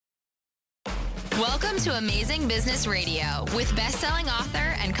Welcome to Amazing Business Radio with best-selling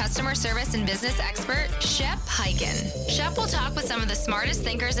author and customer service and business expert, Shep Hyken. Shep will talk with some of the smartest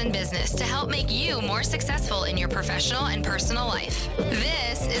thinkers in business to help make you more successful in your professional and personal life.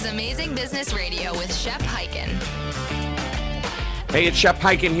 This is Amazing Business Radio with Shep Hyken. Hey, it's Shep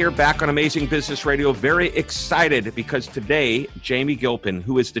Hyken here, back on Amazing Business Radio. Very excited because today, Jamie Gilpin,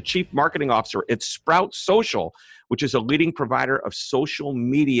 who is the Chief Marketing Officer at Sprout Social, which is a leading provider of social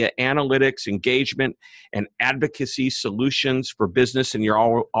media analytics, engagement, and advocacy solutions for business. And you're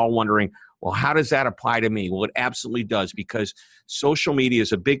all wondering, well, how does that apply to me? Well, it absolutely does, because social media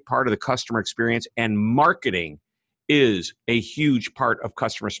is a big part of the customer experience, and marketing is a huge part of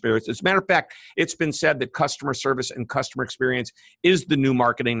customer experience. As a matter of fact, it's been said that customer service and customer experience is the new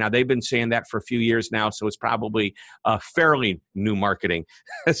marketing. Now, they've been saying that for a few years now, so it's probably fairly new marketing.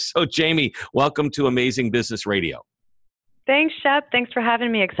 So, Jamie, welcome to Amazing Business Radio. Thanks, Shep. Thanks for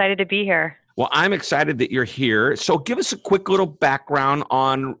having me. Excited to be here. Well, I'm excited that you're here. So give us a quick little background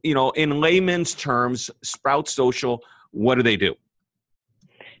on, in layman's terms, Sprout Social. What do they do?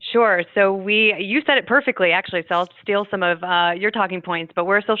 Sure. So you said it perfectly, actually. So I'll steal some of your talking points, but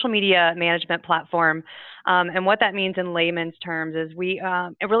we're a social media management platform. And what that means in layman's terms is we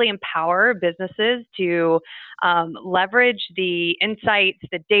really empower businesses to leverage the insights,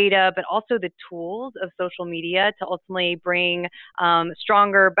 the data, but also the tools of social media to ultimately bring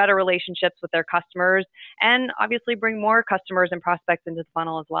stronger, better relationships with their customers, and obviously bring more customers and prospects into the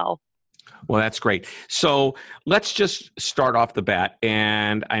funnel as well. Well, that's great. So let's just start off the bat.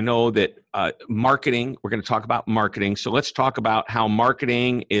 And I know that marketing, we're going to talk about marketing. So let's talk about how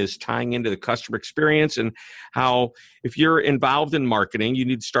marketing is tying into the customer experience, and how, if you're involved in marketing, you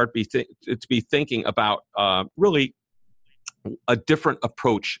need to start to be thinking about really a different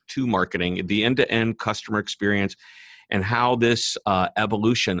approach to marketing, the end-to-end customer experience, and how this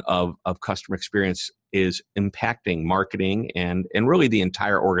evolution of customer experience is impacting marketing and really the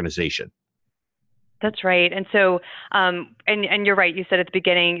entire organization. That's right. And so, and you're right, you said at the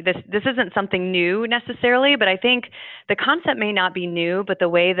beginning, this isn't something new necessarily, but I think the concept may not be new, but the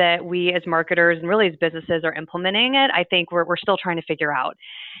way that we as marketers and really as businesses are implementing it, I think we're still trying to figure out.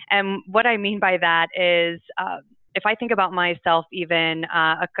 And what I mean by that is, if I think about myself, even,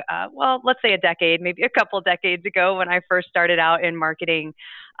 let's say a decade, maybe a couple decades ago when I first started out in marketing,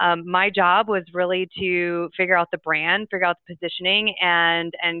 my job was really to figure out the brand, figure out the positioning,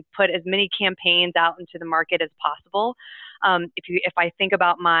 and put as many campaigns out into the market as possible. If I think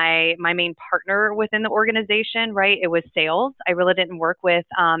about my main partner within the organization, right, it was sales. I really didn't work with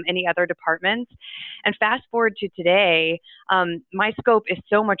any other departments. And fast forward to today, my scope is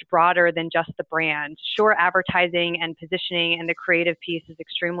so much broader than just the brand. Sure, advertising and positioning and the creative piece is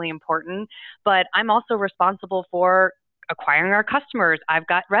extremely important, but I'm also responsible for acquiring our customers. I've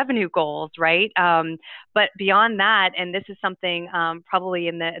got revenue goals, right? But beyond that, and this is something probably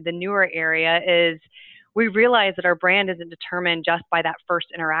in the newer area, is we realize that our brand isn't determined just by that first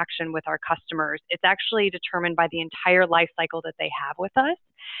interaction with our customers. It's actually determined by the entire life cycle that they have with us.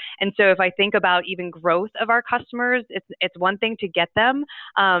 And so if I think about even growth of our customers, it's one thing to get them,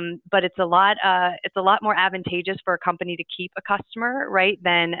 but it's a lot more advantageous for a company to keep a customer, right,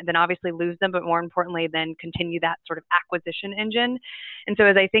 than obviously lose them, but more importantly, than continue that sort of acquisition engine. And so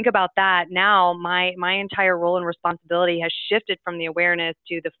as I think about that, now my entire role and responsibility has shifted from the awareness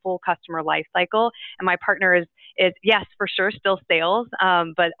to the full customer life cycle. And my partner is yes, for sure, still sales,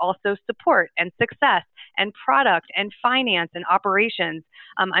 but also support and success and product and finance and operations.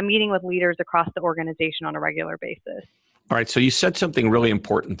 I'm meeting with leaders across the organization on a regular basis. All right. So you said something really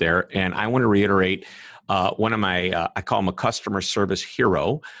important there, and I want to reiterate one of my, I call him a customer service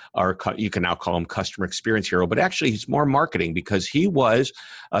hero, or you can now call him customer experience hero, but actually he's more marketing, because he was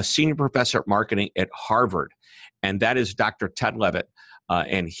a senior professor of marketing at Harvard, and that is Dr. Ted Levitt.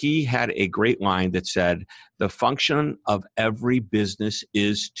 And he had a great line that said, the function of every business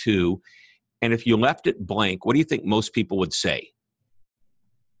is to, and if you left it blank, what do you think most people would say?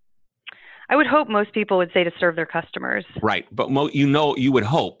 I would hope most people would say to serve their customers. Right. But you would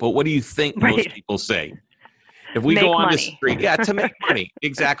hope. But what do you think most people say? If we go on the street, to make money.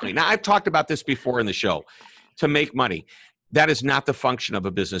 Exactly. Now, I've talked about this before in the show. To make money. That is not the function of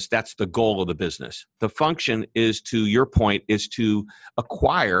a business. That's the goal of the business. The function is, to your point, is to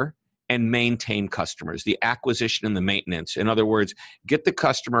acquire and maintain customers, the acquisition and the maintenance. In other words, get the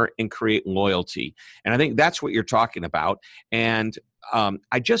customer and create loyalty. And I think that's what you're talking about. And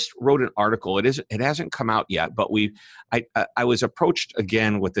I just wrote an article. It hasn't come out yet, but I was approached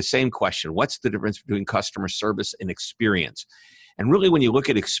again with the same question. What's the difference between customer service and experience? And really, when you look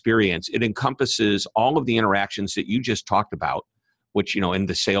at experience, it encompasses all of the interactions that you just talked about which, in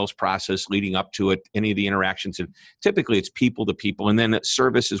the sales process leading up to it, any of the interactions, and typically it's people to people. And then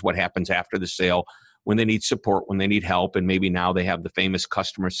service is what happens after the sale when they need support, when they need help. And maybe now they have the famous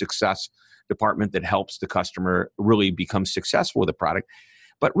customer success department that helps the customer really become successful with the product.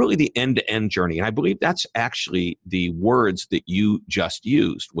 But really the end-to-end journey. And I believe that's actually the words that you just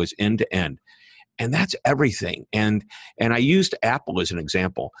used, was end-to-end. And that's everything. And I used Apple as an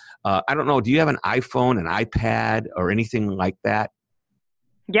example. I don't know, do you have an iPhone, an iPad, or anything like that?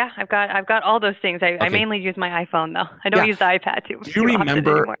 Yeah, I've got all those things. I mainly use my iPhone though. I don't use the iPad too. Do you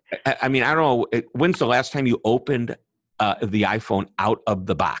remember? I mean, I don't know. When's the last time you opened the iPhone out of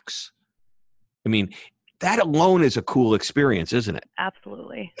the box? I mean, that alone is a cool experience, isn't it?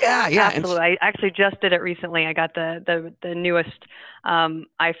 Absolutely. Yeah. Absolutely. I actually just did it recently. I got the newest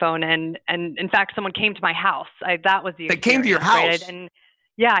iPhone, and in fact, someone came to my house. That was the experience. They came to your house. Right? And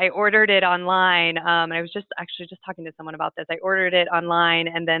yeah, I ordered it online. I was just talking to someone about this. I ordered it online,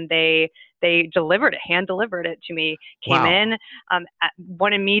 and then they delivered it, hand delivered it to me. Came in,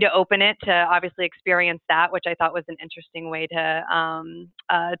 wanted me to open it to obviously experience that, which I thought was an interesting way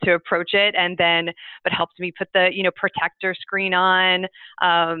to approach it. And then, but helped me put the protector screen on,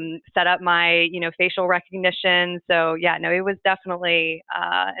 set up my facial recognition. So yeah, no, it was definitely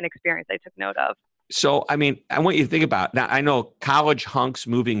an experience I took note of. So, I mean, I want you to think about, now I know College Hunks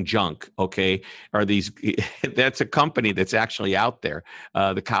Moving Junk, okay, are these, that's a company that's actually out there,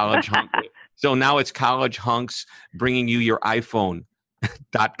 the College Hunk. So now it's College Hunks bringing you your iPhone.com.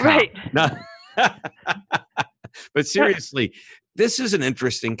 Right. But seriously, this is an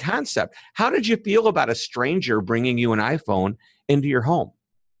interesting concept. How did you feel about a stranger bringing you an iPhone into your home?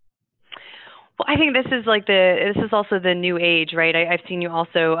 Well, I think this is also the new age, right? I've seen you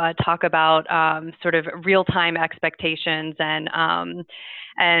also talk about sort of real-time expectations and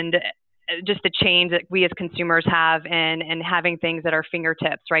just the change that we as consumers have in having things at our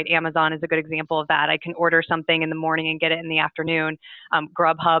fingertips, right? Amazon is a good example of that. I can order something in the morning and get it in the afternoon.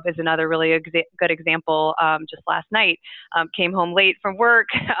 Grubhub is another really good example. Just last night, came home late from work.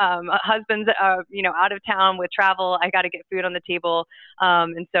 Husband's out of town with travel. I got to get food on the table,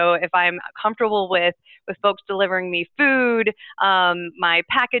 and so if I'm comfortable with folks delivering me food, my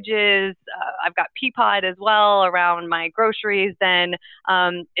packages, I've got Peapod as well around my groceries, then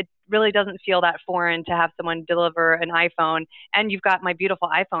it really doesn't feel that foreign to have someone deliver an iPhone. And you've got my beautiful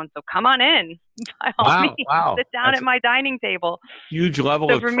iPhone, so come on in. By all means, sit down at my dining table. Huge level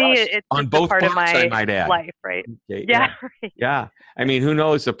of trust me, it's on both part parts, of my I might add. Life, right? Okay, yeah. Right. Yeah. I mean, who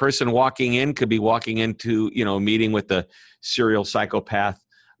knows? The person walking in could be walking into, a meeting with the serial psychopath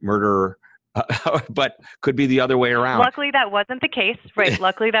murderer. But could be the other way around. Luckily, that wasn't the case, right?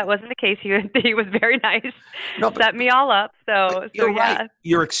 Luckily, that wasn't the case. He was very nice, set me all up. So yeah. Right.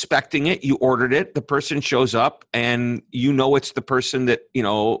 You're expecting it. You ordered it. The person shows up, and it's the person that,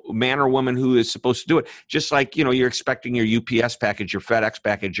 man or woman who is supposed to do it. Just like, you're expecting your UPS package, your FedEx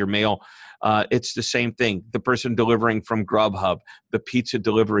package, your mail. It's the same thing. The person delivering from Grubhub, the pizza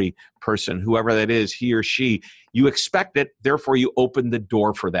delivery person, whoever that is, he or she, you expect it. Therefore, you open the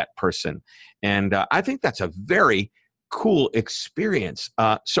door for that person. And I think that's a very cool experience.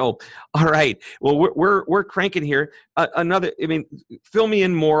 So, all right. Well, we're cranking here. Fill me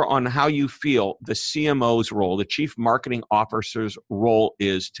in more on how you feel the CMO's role, the Chief Marketing Officer's role,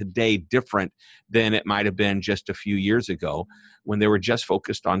 is today different than it might have been just a few years ago when they were just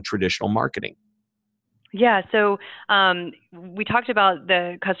focused on traditional marketing. Yeah, so we talked about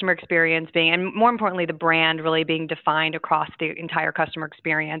the customer experience being, and more importantly, the brand really being defined across the entire customer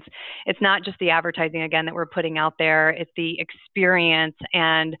experience. It's not just the advertising, again, that we're putting out there. It's the experience,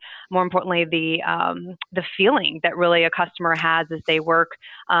 and more importantly, the feeling that really a customer has as they work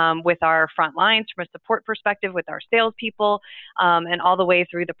with our front lines from a support perspective, with our salespeople, and all the way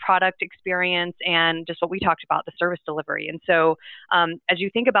through the product experience and just what we talked about, the service delivery. And so as you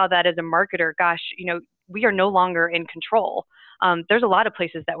think about that as a marketer, gosh, we are no longer in control. There's a lot of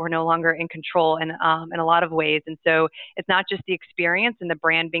places that we're no longer in control in a lot of ways. And so it's not just the experience and the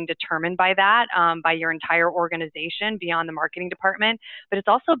brand being determined by that, by your entire organization beyond the marketing department, but it's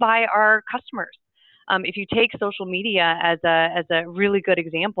also by our customers. If you take social media as a really good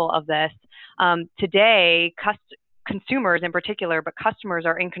example of this, today, consumers in particular, but customers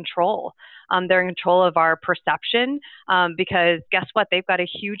are in control. They're in control of our perception because guess what? They've got a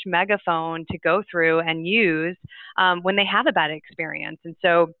huge megaphone to go through and use when they have a bad experience. And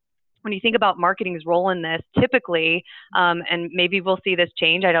so when you think about marketing's role in this, typically, and maybe we'll see this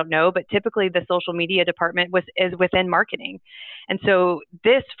change, I don't know, but typically the social media department is within marketing. And so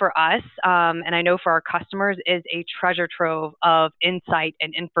this for us, and I know for our customers, is a treasure trove of insight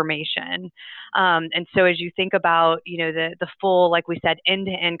and information. And so as you think about, the full, like we said,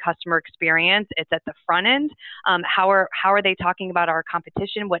 end-to-end customer experience, it's at the front end. How are they talking about our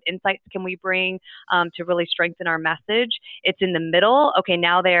competition? What insights can we bring to really strengthen our message? It's in the middle. Okay,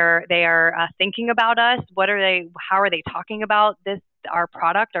 now they are thinking about us. How are they talking about this, our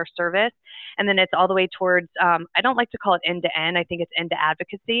product, our service? And then it's all the way towards, I don't like to call it end to end. I think it's end to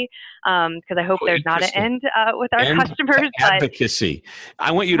advocacy, because I hope there's not an end with our customers. Advocacy.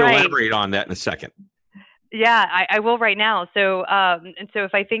 I want you to elaborate on that in a second. Yeah, I will right now. So, and so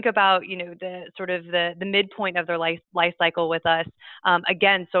if I think about, the sort of the midpoint of their life cycle with us,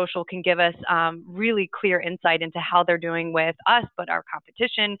 again, social can give us really clear insight into how they're doing with us, but our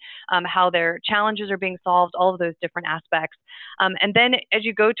competition, how their challenges are being solved, all of those different aspects. And then as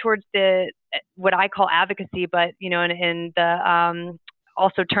you go towards what I call advocacy, but, in the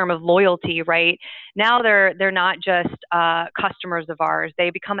also term of loyalty, right? Now they're not just customers of ours, they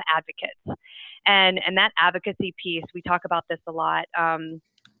become advocates. And that advocacy piece, we talk about this a lot.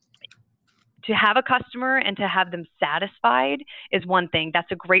 To have a customer and to have them satisfied is one thing.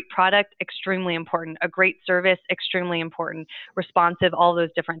 That's a great product, extremely important. A great service, extremely important. Responsive, all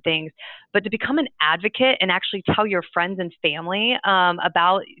those different things. But to become an advocate and actually tell your friends and family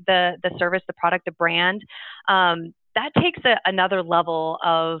about the service, the product, the brand, that takes another level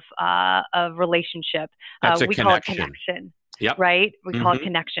of relationship. That's we call it connection. Yep. Right? We call it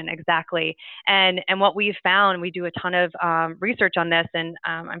connection, exactly. And what we've found, we do a ton of research on this, and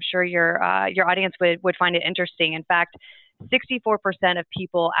I'm sure your audience would find it interesting. In fact, 64% of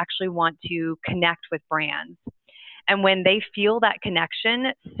people actually want to connect with brands. And when they feel that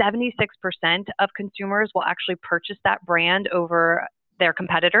connection, 76% of consumers will actually purchase that brand over their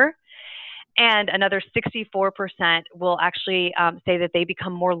competitor. And another 64% will actually say that they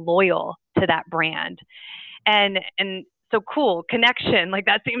become more loyal to that brand. And so cool, connection, like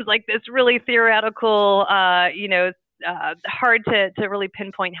that seems like this really theoretical, hard to really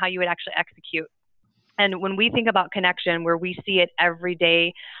pinpoint how you would actually execute. And when we think about connection, where we see it every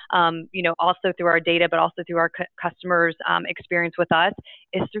day, also through our data, but also through our customers' experience with us,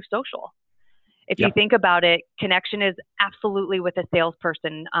 is through social. If you think about it, connection is absolutely with a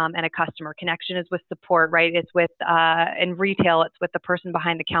salesperson and a customer. Connection is with support, right? It's with, in retail, it's with the person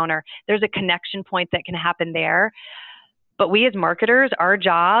behind the counter. There's a connection point that can happen there. But we as marketers, our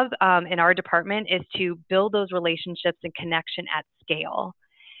job in our department is to build those relationships and connection at scale.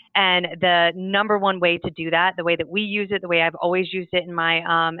 And the number one way to do that, the way that we use it, the way I've always used it in my,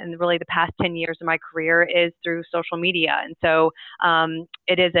 and really the past 10 years of my career, is through social media. And so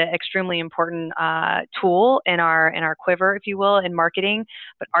it is an extremely important tool in our quiver, if you will, in marketing.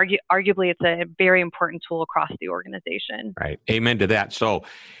 But arguably, it's a very important tool across the organization. Right. Amen to that. So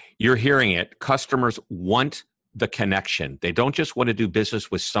you're hearing it. Customers want the connection. They don't just want to do business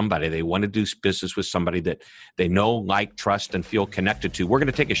with somebody. They want to do business with somebody that they know, like, trust, and feel connected to. We're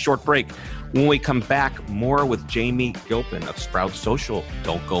going to take a short break. When we come back, more with Jamie Gilpin of Sprout Social.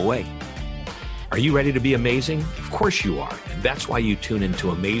 Don't go away. Are you ready to be amazing? Of course you are. And that's why you tune into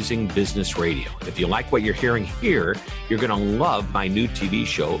Amazing Business Radio. If you like what you're hearing here, you're going to love my new TV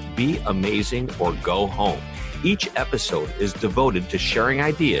show, Be Amazing or Go Home. Each episode is devoted to sharing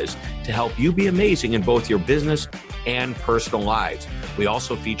ideas to help you be amazing in both your business and personal lives. We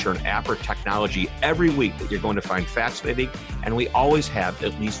also feature an app or technology every week that you're going to find fascinating, and we always have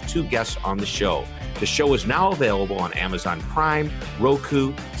at least 2 guests on the show. The show is now available on Amazon Prime,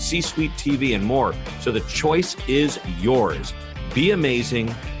 Roku, C-Suite TV, and more, so the choice is yours. Be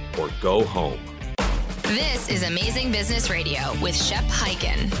amazing or go home. This is Amazing Business Radio with Shep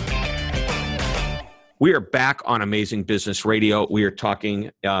Hyken. We are back on Amazing Business Radio. We are talking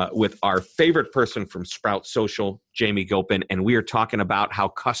with our favorite person from Sprout Social, Jamie Gilpin, and we are talking about how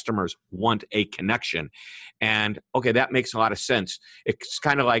customers want a connection. And okay, that makes a lot of sense. It's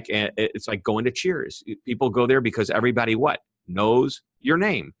kind of like it's like going to Cheers. People go there because everybody knows your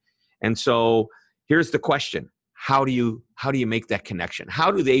name. And so here's the question: How do you make that connection? How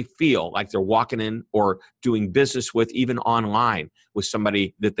do they feel like they're walking in or doing business with, even online, with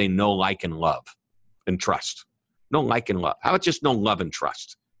somebody that they know, like, and love? And trust. No like and love. How about just no love and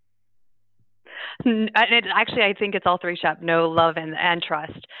trust? Actually, I think it's all three, Shep. No, love, and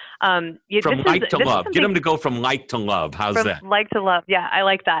trust. From like to love. Get them to go from like to love. How's that? From like to love. Yeah, I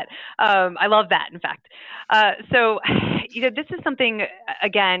like that. I love that, in fact. So, this is something,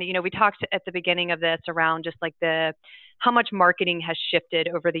 again, we talked at the beginning of this around just like much marketing has shifted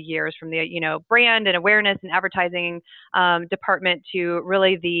over the years from the, brand and awareness and advertising department to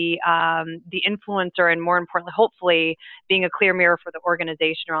really the influencer, and more importantly, hopefully being a clear mirror for the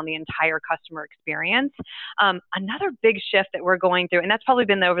organization around the entire customer experience. Another big shift that we're going through, and that's probably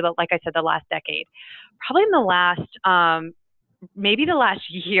been over like I said, the last decade, probably in the last, maybe the last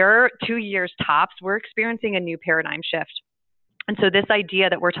year, 2 years tops, we're experiencing a new paradigm shift. And so this idea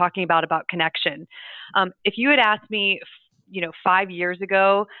that we're talking about connection, if you had asked me, 5 years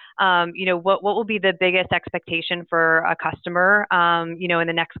ago, what will be the biggest expectation for a customer, in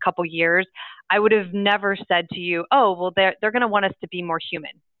the next couple years, I would have never said to you, oh, well, they're going to want us to be more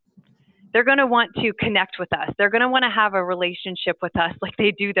human. They're going to want to connect with us. They're going to want to have a relationship with us like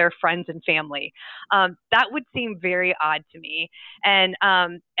they do their friends and family. That would seem very odd to me.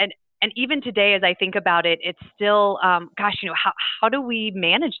 And even today, as I think about it, it's still, how do we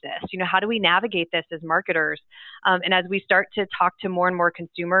manage this? How do we navigate this as marketers? And as we start to talk to more and more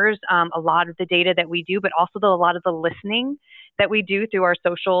consumers, a lot of the data that we do, but also a lot of the listening that we do through our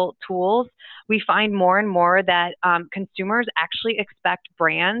social tools, we find more and more that consumers actually expect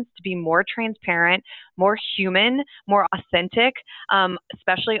brands to be more transparent, more human, more authentic,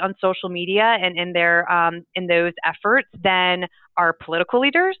 especially on social media and in those efforts, than our political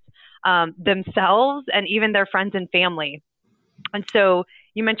leaders, themselves, and even their friends and family. And so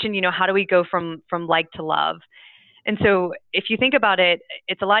you mentioned, how do we go from like to love? And so if you think about it,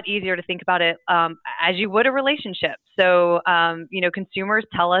 it's a lot easier to think about it as you would a relationship. So, consumers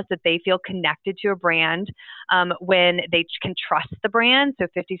tell us that they feel connected to a brand when they can trust the brand. So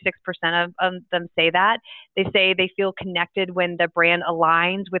 56% of them say that. They say they feel connected when the brand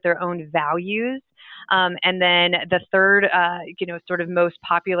aligns with their own values. And then the third, sort of most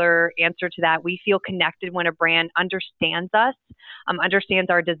popular answer to that, we feel connected when a brand understands us, understands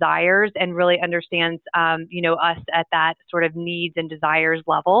our desires, and really understands, us at that sort of needs and desires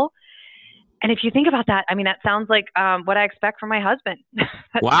level. And if you think about that, that sounds like what I expect from my husband.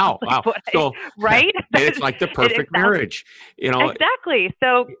 Wow. So, right? It's like the perfect marriage, Exactly.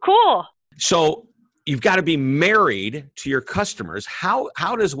 So cool. So you've got to be married to your customers. How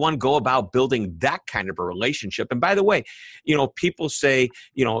does one go about building that kind of a relationship? And by the way, people say,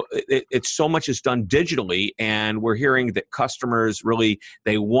 it's so much is done digitally, and we're hearing that customers really,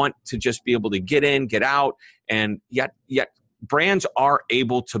 they want to just be able to get in, get out, and yet brands are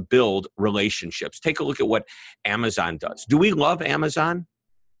able to build relationships. Take a look at what Amazon does. Do we love Amazon?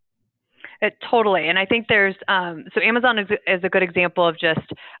 Totally. And I think there's, so Amazon is a good example of just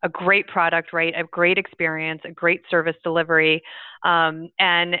a great product, right? A great experience, a great service delivery.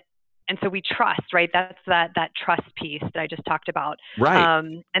 And so we trust, right? That's that trust piece that I just talked about.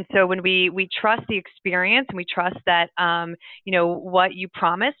 Right. And so when we trust the experience, and we trust that, what you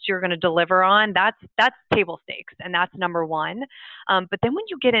promised you're going to deliver on, that's table stakes, and that's number one. But then when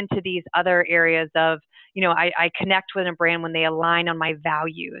you get into these other areas of, I connect with a brand when they align on my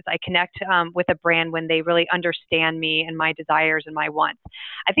values. I connect with a brand when they really understand me and my desires and my wants.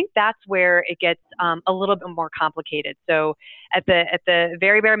 I think that's where it gets a little bit more complicated. So at the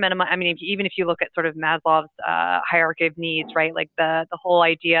very bare minimum, even if you look at sort of Maslow's hierarchy of needs, right? Like the whole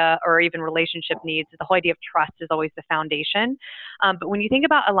idea, or even relationship needs, the whole idea of trust is always the foundation. But when you think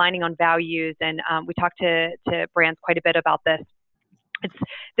about aligning on values, and we talk to brands quite a bit about this,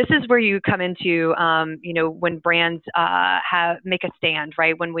 this is where you come into, when brands make a stand,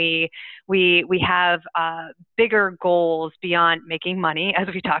 right? When we have bigger goals beyond making money, as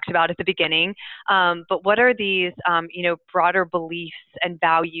we talked about at the beginning. But what are these, broader beliefs and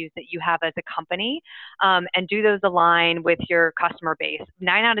values that you have as a company? And do those align with your customer base?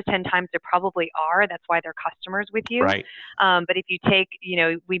 9 out of 10 times they probably are. That's why they're customers with you. Right. But if you take,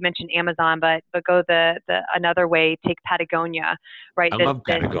 we mentioned Amazon, but go the another way, take Patagonia, right? I love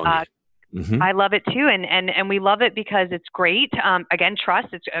Patagonia. I love it too, and we love it because it's great. Again, trust.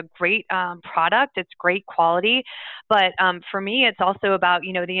 It's a great product. It's great quality, but for me, it's also about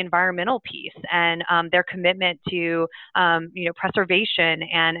the environmental piece and their commitment to preservation,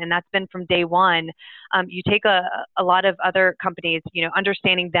 and that's been from day one. You take a lot of other companies,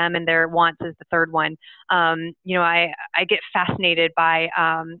 understanding them and their wants is the third one. I get fascinated by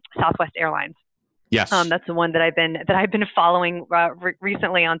Southwest Airlines. Yes, that's the one that I've been following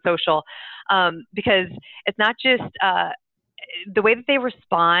recently on social, because it's not just the way that they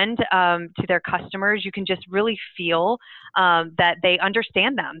respond to their customers. You can just really feel that they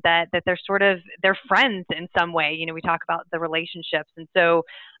understand them, that they're sort of their friends in some way. We talk about the relationships, and so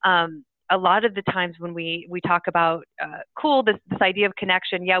a lot of the times when we talk about this idea of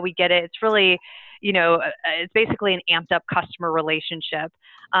connection, yeah, we get it. It's really, it's basically an amped up customer relationship.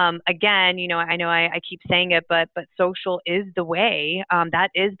 Again, I know I keep saying it, but social is the way. That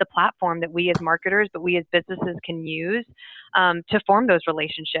is the platform that we as marketers, but we as businesses can use to form those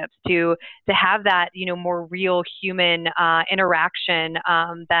relationships, to have that more real human interaction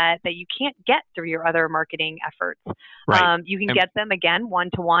that you can't get through your other marketing efforts. Right. You can get them again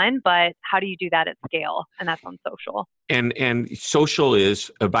one-to-one, but how do you do that at scale? And that's on social. And social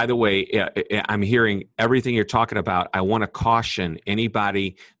is, by the way, I'm hearing everything you're talking about. I want to caution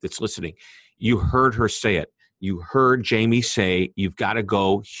anybody that's listening. You heard her say it. You heard Jamie say, you've got to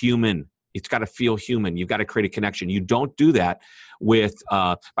go human. It's got to feel human. You've got to create a connection. You don't do that with,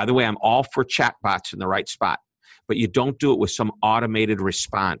 by the way, I'm all for chatbots in the right spot, but you don't do it with some automated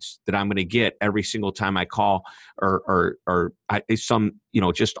response that I'm going to get every single time I call or some,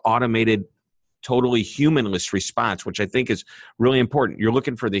 just automated, totally humanless response, which I think is really important. You're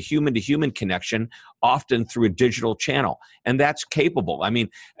looking for the human-to-human connection, often through a digital channel, and that's capable. I mean,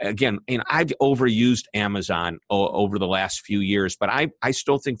 again, I've overused Amazon over the last few years, but I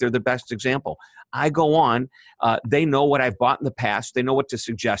still think they're the best example. I go on, they know what I've bought in the past. They know what to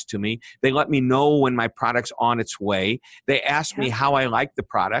suggest to me. They let me know when my product's on its way. They ask me how I like the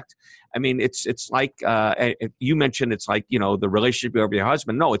product. I mean, it's like, you mentioned it's like, the relationship with your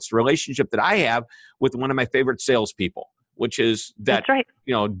husband. No, it's the relationship that I have with one of my favorite salespeople, which is that, That's right.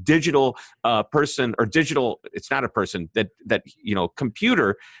 Digital person, or digital, it's not a person, that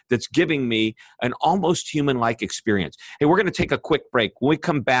computer that's giving me an almost human-like experience. Hey, we're going to take a quick break. When we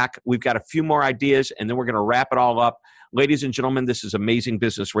come back, we've got a few more ideas, and then we're going to wrap it all up. Ladies and gentlemen, this is Amazing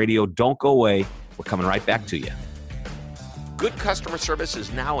Business Radio. Don't go away. We're coming right back to you. Good customer service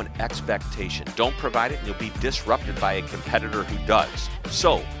is now an expectation. Don't provide it and you'll be disrupted by a competitor who does.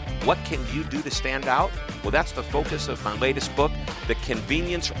 So, what can you do to stand out? Well, that's the focus of my latest book, The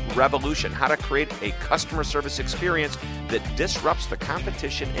Convenience Revolution: How to Create a Customer Service Experience that Disrupts the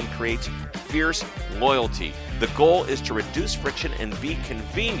Competition and Creates Fierce Loyalty. The goal is to reduce friction and be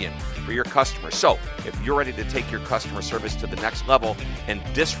convenient for your customers. So, if you're ready to take your customer service to the next level and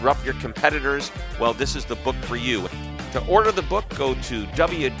disrupt your competitors, well, this is the book for you. To order the book, go to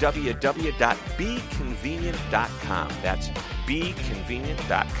www.beconvenient.com. That's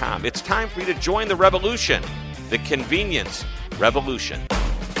beconvenient.com. It's time for you to join the revolution, the convenience revolution.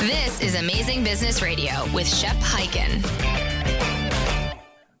 This is Amazing Business Radio with Shep Hyken.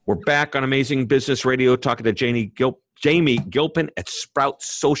 We're back on Amazing Business Radio talking to Jamie Gilpin at Sprout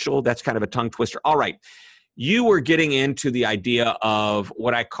Social. That's kind of a tongue twister. All right. You were getting into the idea of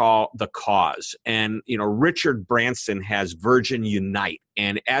what I call the cause. And, Richard Branson has Virgin Unite.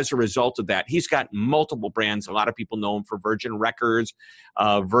 And as a result of that, he's got multiple brands. A lot of people know him for Virgin Records,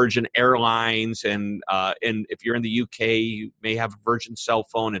 Virgin Airlines, and if you're in the UK, you may have a Virgin cell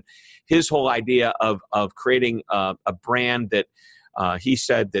phone. And his whole idea of creating a brand that he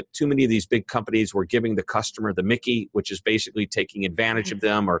said that too many of these big companies were giving the customer the Mickey, which is basically taking advantage of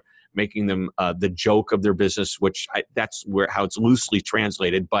them or making them the joke of their business, that's how it's loosely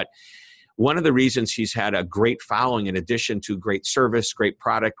translated. But one of the reasons he's had a great following, in addition to great service, great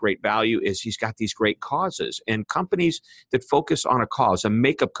product, great value, is he's got these great causes. And companies that focus on a cause, a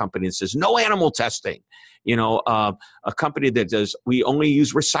makeup company that says no animal testing, a company that does, we only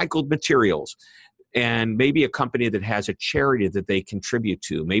use recycled materials. And maybe a company that has a charity that they contribute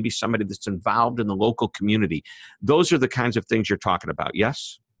to, maybe somebody that's involved in the local community. Those are the kinds of things you're talking about,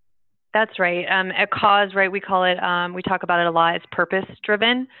 yes? That's right. A cause, right? We call it, we talk about it a lot, it's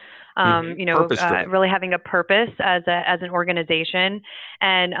purpose-driven. Really having a purpose as an organization,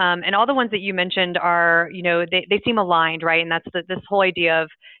 and all the ones that you mentioned are, they seem aligned, right? And that's this whole idea of,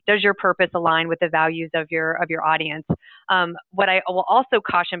 does your purpose align with the values of your audience? What I will also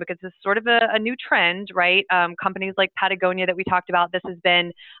caution, because this is sort of a new trend, right? Companies like Patagonia that we talked about, this has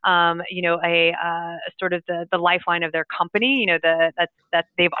been, sort of the lifeline of their company. That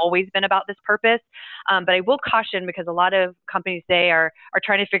they've always been about this purpose. But I will caution, because a lot of companies today are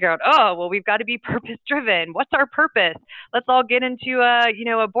trying to figure out, oh, well, we've got to be purpose driven. What's our purpose? Let's all get into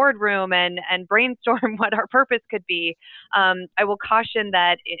a boardroom and brainstorm what our purpose could be. I will caution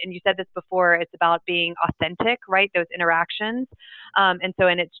that, and you said this before, it's about being authentic, right? Those interactions. And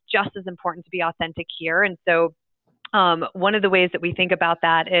it's just as important to be authentic here. And so one of the ways that we think about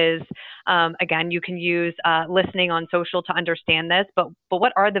that is, again, you can use listening on social to understand this, but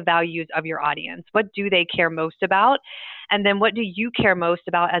what are the values of your audience? What do they care most about? And then what do you care most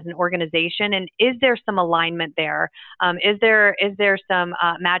about as an organization? And is there some alignment there? Is there some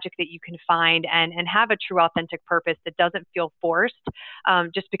magic that you can find and have a true authentic purpose that doesn't feel forced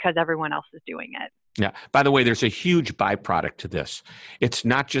just because everyone else is doing it? Yeah. By the way, there's a huge byproduct to this. It's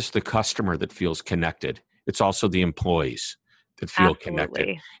not just the customer that feels connected. It's also the employees. that feel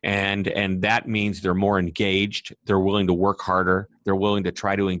Absolutely. connected. And that means they're more engaged. They're willing to work harder. They're willing to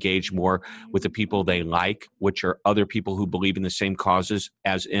try to engage more with the people they like, which are other people who believe in the same causes,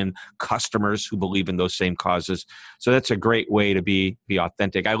 as in customers who believe in those same causes. So that's a great way to be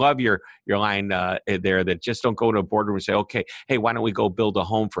authentic. I love your line there that just don't go to a boardroom and say, okay, hey, why don't we go build a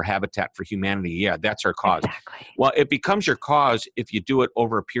home for Habitat for Humanity? Yeah, that's our cause. Exactly. Well, it becomes your cause if you do it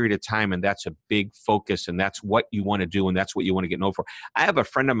over a period of time, and that's a big focus, and that's what you want to do, and that's what you want to get known for. I have a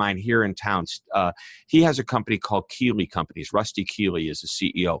friend of mine here in town. He has a company called Keeley Companies. Rusty Keeley is the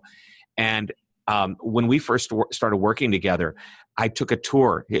CEO. And when we first started working together, I took a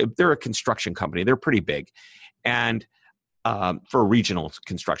tour. They're a construction company. They're pretty big. And for a regional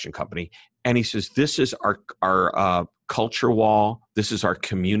construction company. And he says, this is our culture wall. This is our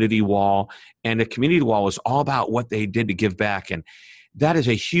community wall. And the community wall is all about what they did to give back. And that is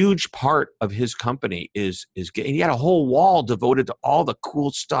a huge part of his company is he had a whole wall devoted to all the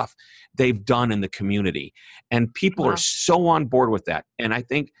cool stuff they've done in the community. And people are so on board with that. And I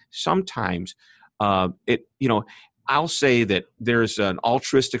think sometimes I'll say that there's an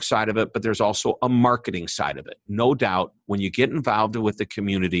altruistic side of it, but there's also a marketing side of it. No doubt, when you get involved with the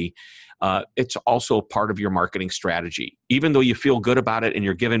community, it's also part of your marketing strategy. Even though you feel good about it and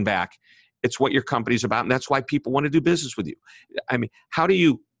you're giving back, it's what your company's about, and that's why people want to do business with you. I mean, how do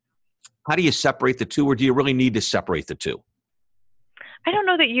you separate the two, or do you really need to separate the two? I don't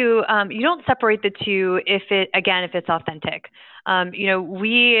know that you don't separate the two if it's authentic.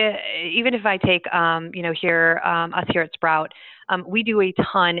 We, even if I take us here at Sprout, we do a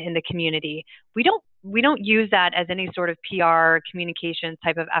ton in the community. We don't use that as any sort of PR communications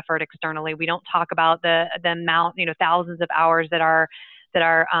type of effort externally. We don't talk about the amount, thousands of hours that our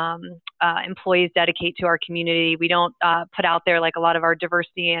employees dedicate to our community. We don't put out there like a lot of our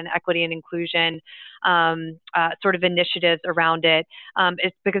diversity and equity and inclusion sort of initiatives around it.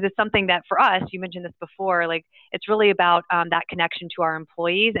 It's because it's something that for us, you mentioned this before, like it's really about that connection to our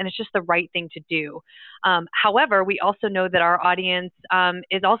employees, and it's just the right thing to do. However, we also know that our audience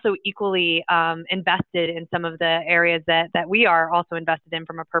is also equally invested in some of the areas that we are also invested in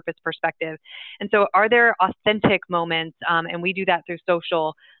from a purpose perspective. And so are there authentic moments, and we do that through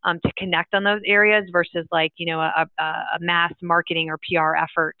social, to connect on those areas versus like, a mass marketing or PR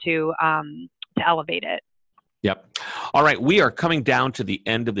effort to elevate it. Yep. All right. We are coming down to the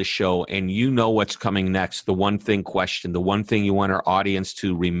end of the show, and you know what's coming next. The one thing question, the one thing you want our audience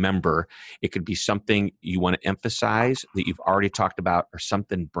to remember. It could be something you want to emphasize that you've already talked about, or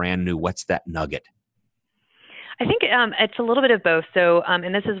something brand new. What's that nugget? I think it's a little bit of both. So,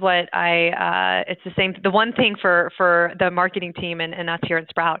 and this is what it's the same. The one thing for the marketing team and us here at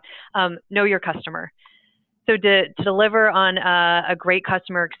Sprout, know your customer. So to deliver on a great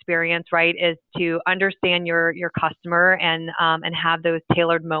customer experience, right, is to understand your customer and have those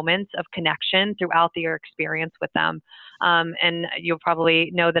tailored moments of connection throughout your experience with them. And you'll probably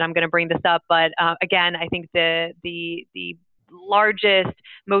know that I'm going to bring this up, but again, I think the largest,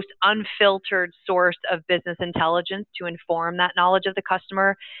 most unfiltered source of business intelligence to inform that knowledge of the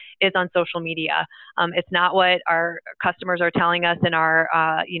customer is on social media. It's not what our customers are telling us in our,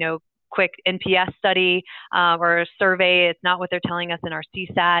 quick NPS study or survey. It's not what they're telling us in our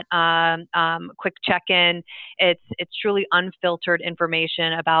CSAT quick check-in. It's truly unfiltered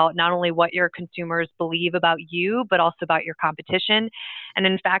information about not only what your consumers believe about you, but also about your competition. And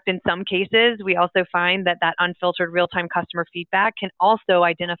in fact, in some cases, we also find that unfiltered real-time customer feedback can also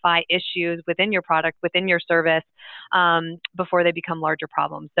identify issues within your product, within your service, before they become larger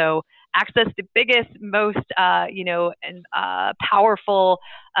problems. So access the biggest, most, powerful,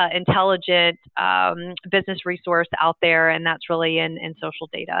 intelligent business resource out there, and that's really in social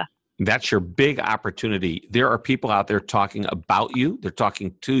data. That's your big opportunity. There are people out there talking about you. They're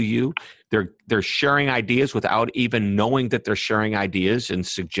talking to you. They're sharing ideas without even knowing that they're sharing ideas and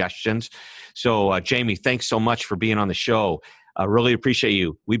suggestions. So, Jamie, thanks so much for being on the show. I really appreciate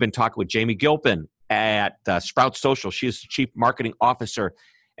you. We've been talking with Jamie Gilpin at Sprout Social. She is the Chief Marketing Officer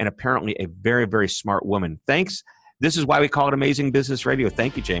and apparently a very, very smart woman. Thanks. This is why we call it Amazing Business Radio.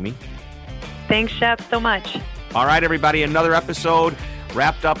 Thank you, Jamie. Thanks, Shep, so much. All right, everybody, another episode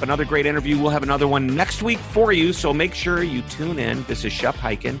wrapped up, another great interview. We'll have another one next week for you, so make sure you tune in. This is Shep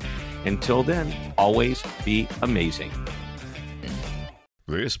Hyken. Until then, always be amazing.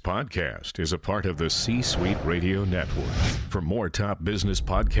 This podcast is a part of the C-Suite Radio Network. For more top business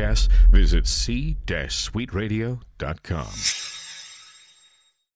podcasts, visit c-suiteradio.com.